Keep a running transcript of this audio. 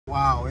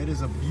Wow, it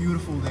is a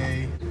beautiful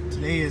day.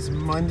 Today is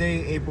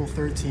Monday, April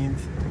 13th,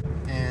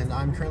 and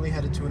I'm currently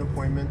headed to an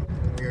appointment.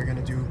 We are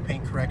gonna do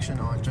paint correction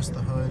on just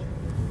the hood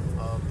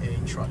of a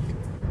truck.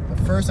 But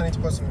first, I need to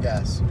put some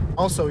gas.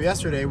 Also,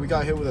 yesterday we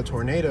got hit with a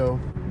tornado.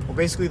 Well,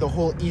 basically the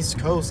whole East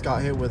Coast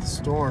got hit with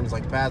storms,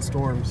 like bad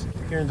storms.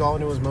 Here in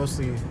Dalton, it was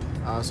mostly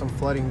some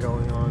flooding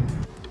going on.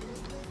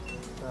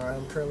 All right,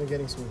 I'm currently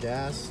getting some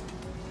gas,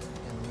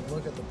 and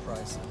look at the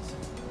prices.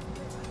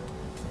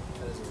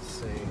 That is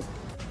insane.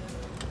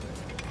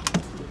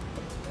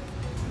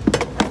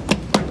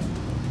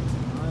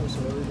 So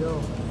there we go,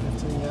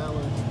 15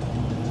 gallons,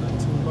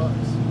 19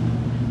 bucks.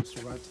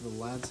 Just arrived to the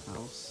lad's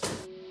house.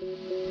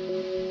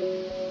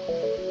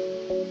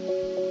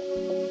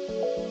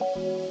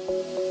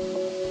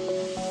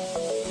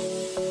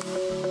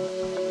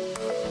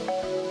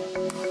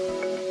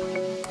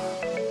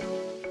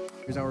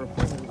 Here's our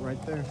appointment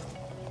right there.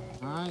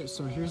 All right,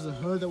 so here's the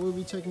hood that we'll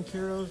be taking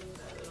care of.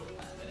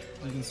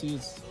 As you can see,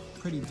 it's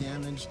pretty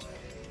damaged.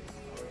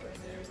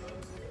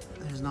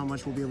 There's not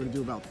much we'll be able to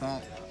do about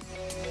that.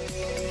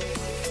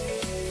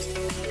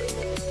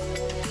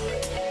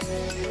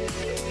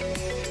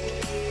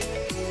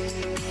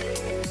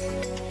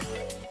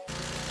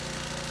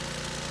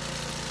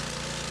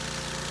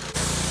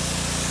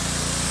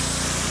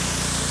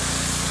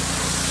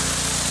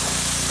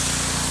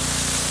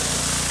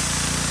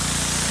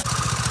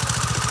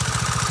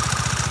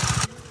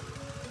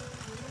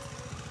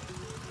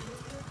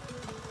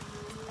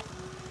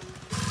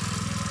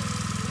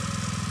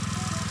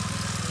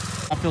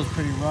 That feels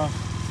pretty rough.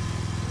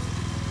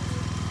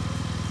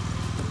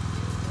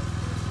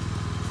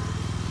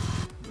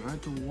 All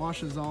right, the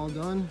wash is all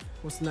done.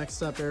 What's the next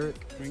step, Eric?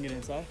 Bring it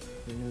inside.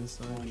 Bring it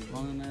inside.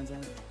 Long on the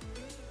inside.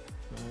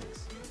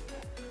 Thanks.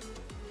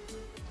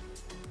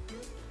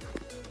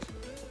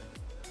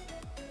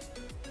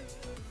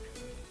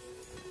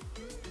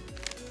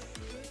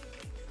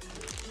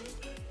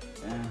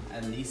 Yeah,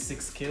 at least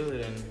 6 killed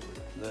in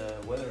the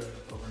weather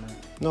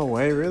overnight. No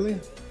way, really?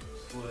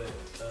 That's what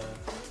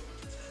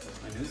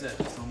my news app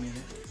just told me.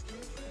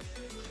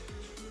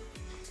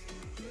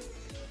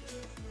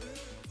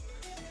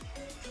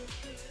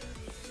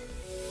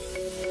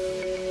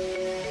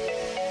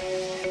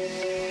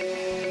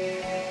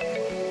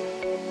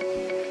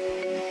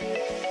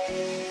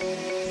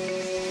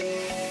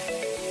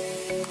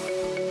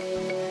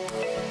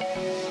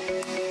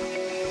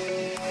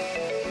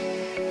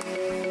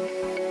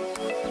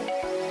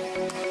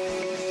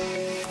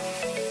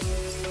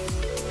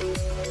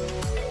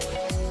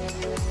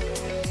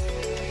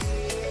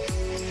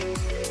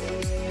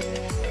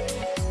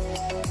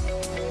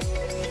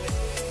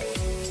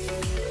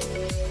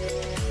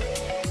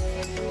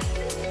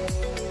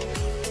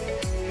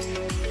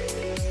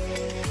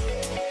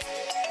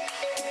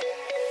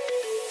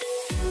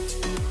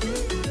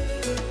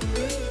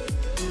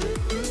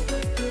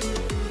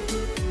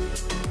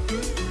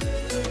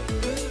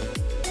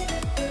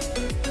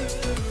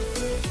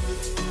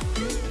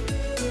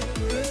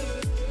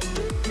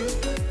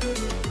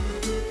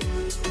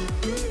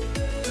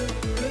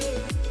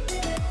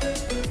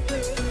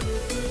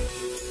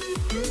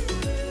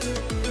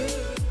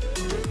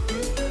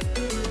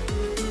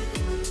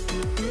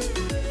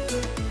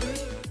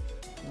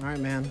 All right,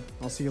 man.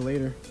 I'll see you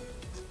later.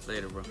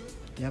 Later, bro.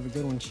 You have a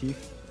good one,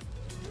 Chief.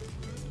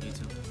 You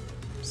too.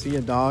 See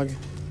ya, dog.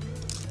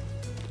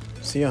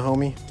 See ya,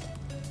 homie.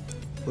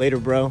 Later,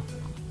 bro.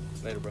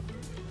 Later, bro.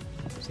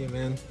 See ya,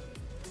 man.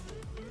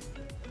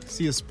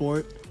 See ya,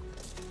 sport.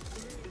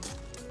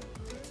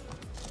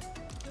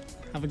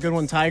 Have a good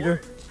one,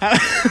 Tiger.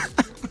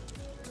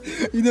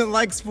 You didn't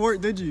like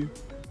sport, did you?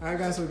 All right,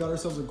 guys, so we got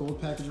ourselves a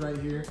gold package right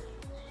here.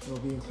 It'll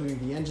be including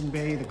the engine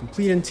bay, the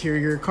complete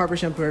interior, carpet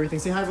shampoo, everything.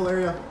 Say hi,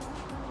 Valeria.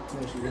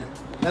 There she is.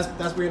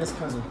 That's Brianna's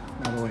cousin,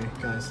 by the way,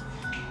 guys.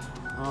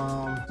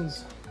 This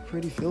one's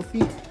pretty filthy,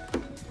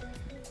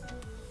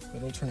 but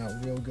it'll turn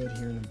out real good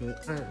here in a bit.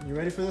 All right, you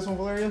ready for this one,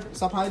 Valeria?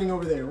 Stop hiding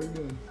over there. What are you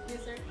doing?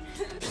 Yes, sir.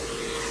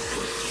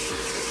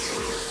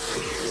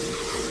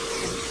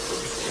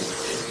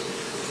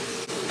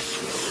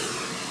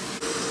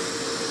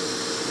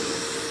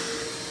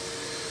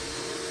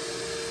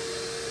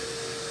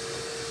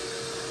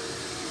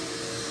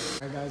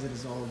 Alright guys, it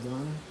is all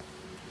done.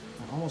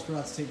 I almost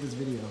forgot to take this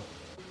video.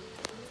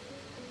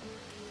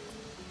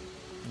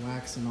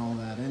 Wax and all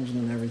that, engine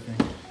and everything.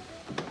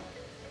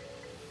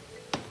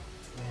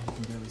 Man, you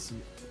can barely see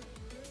it.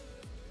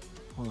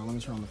 Hold on, let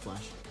me turn on the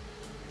flash.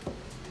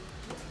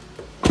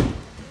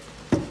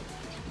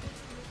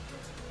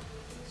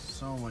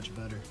 So much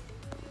better.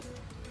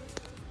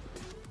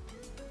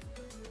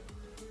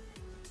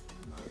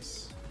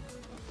 Nice.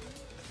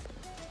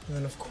 And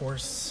then of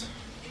course,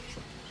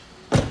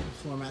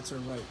 floor mats are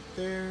right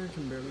there.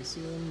 Can barely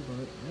see them,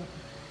 but yeah,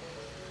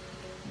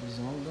 it is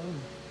all done.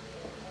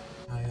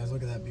 Alright guys,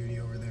 look at that beauty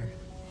over there.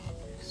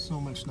 So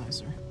much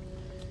nicer.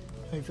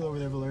 How you feel over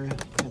there, Valeria?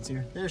 Can't see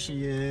her. There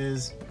she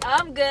is.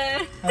 I'm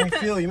good. How do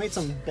you feel? You made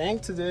some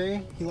bank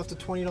today. He left a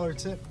 $20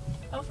 tip.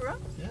 Oh, for real?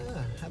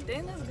 Yeah.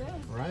 Dang, that's good.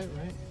 Right.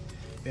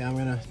 Yeah, I'm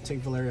gonna take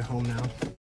Valeria home now.